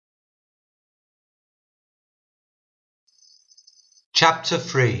Chapter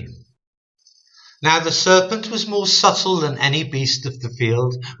 3. Now the serpent was more subtle than any beast of the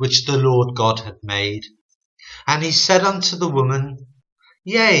field which the Lord God had made. And he said unto the woman,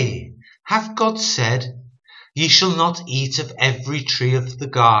 Yea, hath God said, Ye shall not eat of every tree of the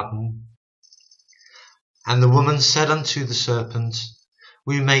garden? And the woman said unto the serpent,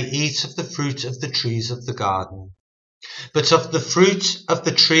 We may eat of the fruit of the trees of the garden. But of the fruit of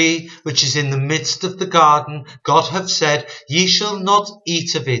the tree which is in the midst of the garden, God hath said, Ye shall not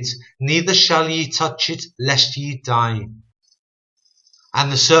eat of it, neither shall ye touch it, lest ye die.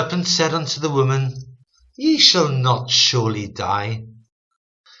 And the serpent said unto the woman, Ye shall not surely die.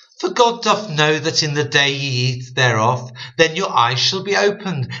 For God doth know that in the day ye eat thereof, then your eyes shall be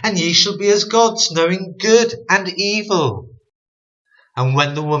opened, and ye shall be as gods, knowing good and evil. And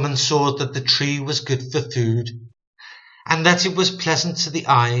when the woman saw that the tree was good for food, and that it was pleasant to the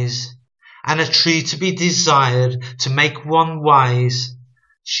eyes, and a tree to be desired to make one wise,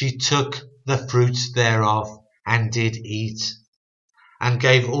 she took the fruit thereof, and did eat, and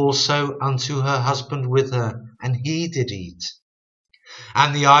gave also unto her husband with her, and he did eat.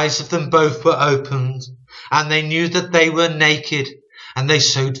 And the eyes of them both were opened, and they knew that they were naked, and they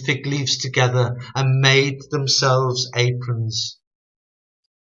sewed fig leaves together, and made themselves aprons.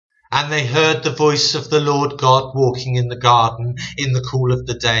 And they heard the voice of the Lord God walking in the garden in the cool of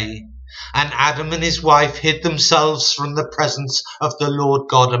the day. And Adam and his wife hid themselves from the presence of the Lord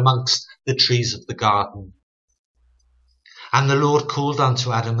God amongst the trees of the garden. And the Lord called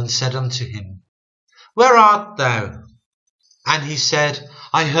unto Adam and said unto him, Where art thou? And he said,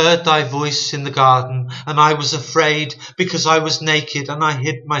 I heard thy voice in the garden, and I was afraid, because I was naked, and I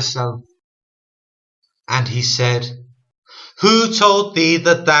hid myself. And he said, Who told thee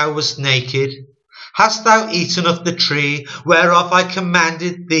that thou wast naked? Hast thou eaten of the tree whereof I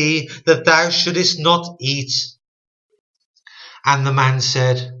commanded thee that thou shouldest not eat? And the man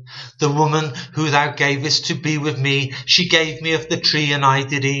said, The woman who thou gavest to be with me, she gave me of the tree, and I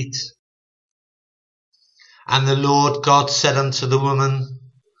did eat. And the Lord God said unto the woman,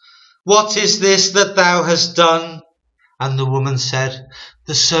 What is this that thou hast done? And the woman said,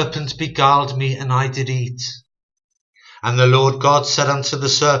 The serpent beguiled me, and I did eat. And the Lord God said unto the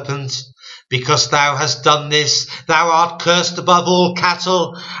serpent, Because thou hast done this, thou art cursed above all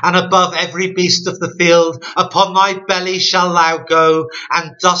cattle, and above every beast of the field. Upon thy belly shalt thou go,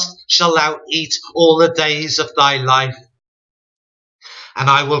 and dust shalt thou eat all the days of thy life. And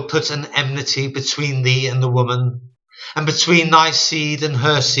I will put an enmity between thee and the woman, and between thy seed and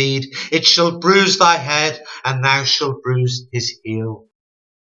her seed. It shall bruise thy head, and thou shalt bruise his heel.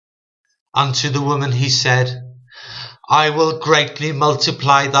 Unto the woman he said, I will greatly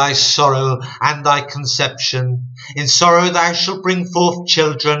multiply thy sorrow and thy conception. In sorrow thou shalt bring forth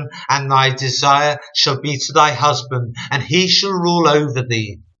children, and thy desire shall be to thy husband, and he shall rule over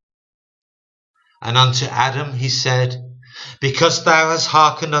thee. And unto Adam he said, Because thou hast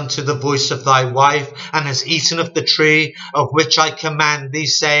hearkened unto the voice of thy wife, and hast eaten of the tree of which I command thee,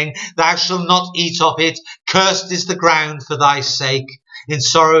 saying, Thou shalt not eat of it, cursed is the ground for thy sake. In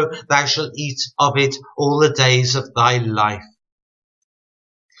sorrow thou shalt eat of it all the days of thy life.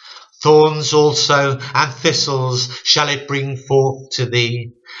 Thorns also and thistles shall it bring forth to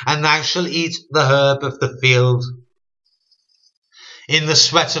thee, and thou shalt eat the herb of the field. In the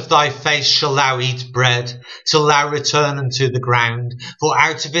sweat of thy face shalt thou eat bread, till thou return unto the ground. For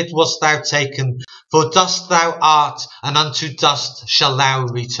out of it wast thou taken, for dust thou art, and unto dust shalt thou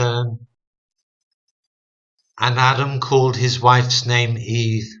return. And Adam called his wife's name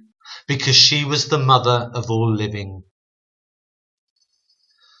Eve, because she was the mother of all living.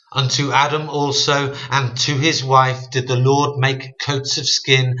 Unto Adam also and to his wife did the Lord make coats of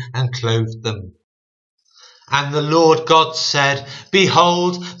skin, and clothed them. And the Lord God said,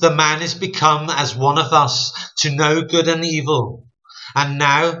 Behold, the man is become as one of us, to know good and evil. And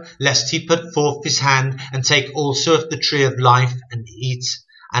now, lest he put forth his hand, and take also of the tree of life, and eat,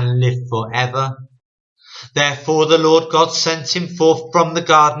 and live for ever. Therefore the Lord God sent him forth from the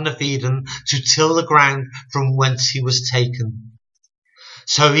Garden of Eden, to till the ground from whence he was taken.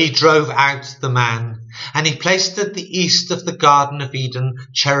 So he drove out the man, and he placed at the east of the Garden of Eden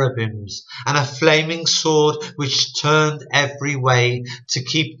cherubims, and a flaming sword which turned every way, to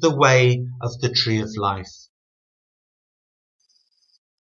keep the way of the tree of life.